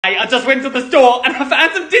I just went to the store and I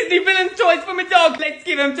found some Disney villain toys for my dog. Let's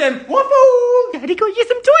give them to him. Waffle! Daddy got you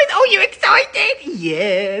some toys. Oh, you excited?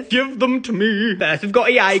 Yes. Give them to me. First, we've got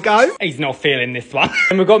Iago. He's not feeling this one.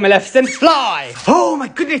 And we've got Maleficent. Fly. Oh, my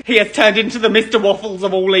goodness. He has turned into the Mr. Waffles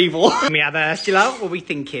of all evil. And we have Ursula. What are we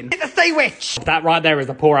thinking? It's a Sea Witch. That right there is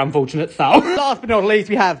a poor unfortunate soul. Last but not least,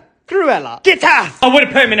 we have Cruella. Get her! I would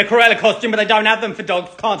have put him in a Cruella costume, but they don't have them for dogs.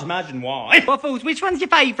 Can't imagine why. Waffles, which one's your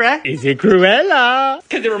favourite? Is it Cruella?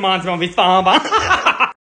 Because it reminds me of his father.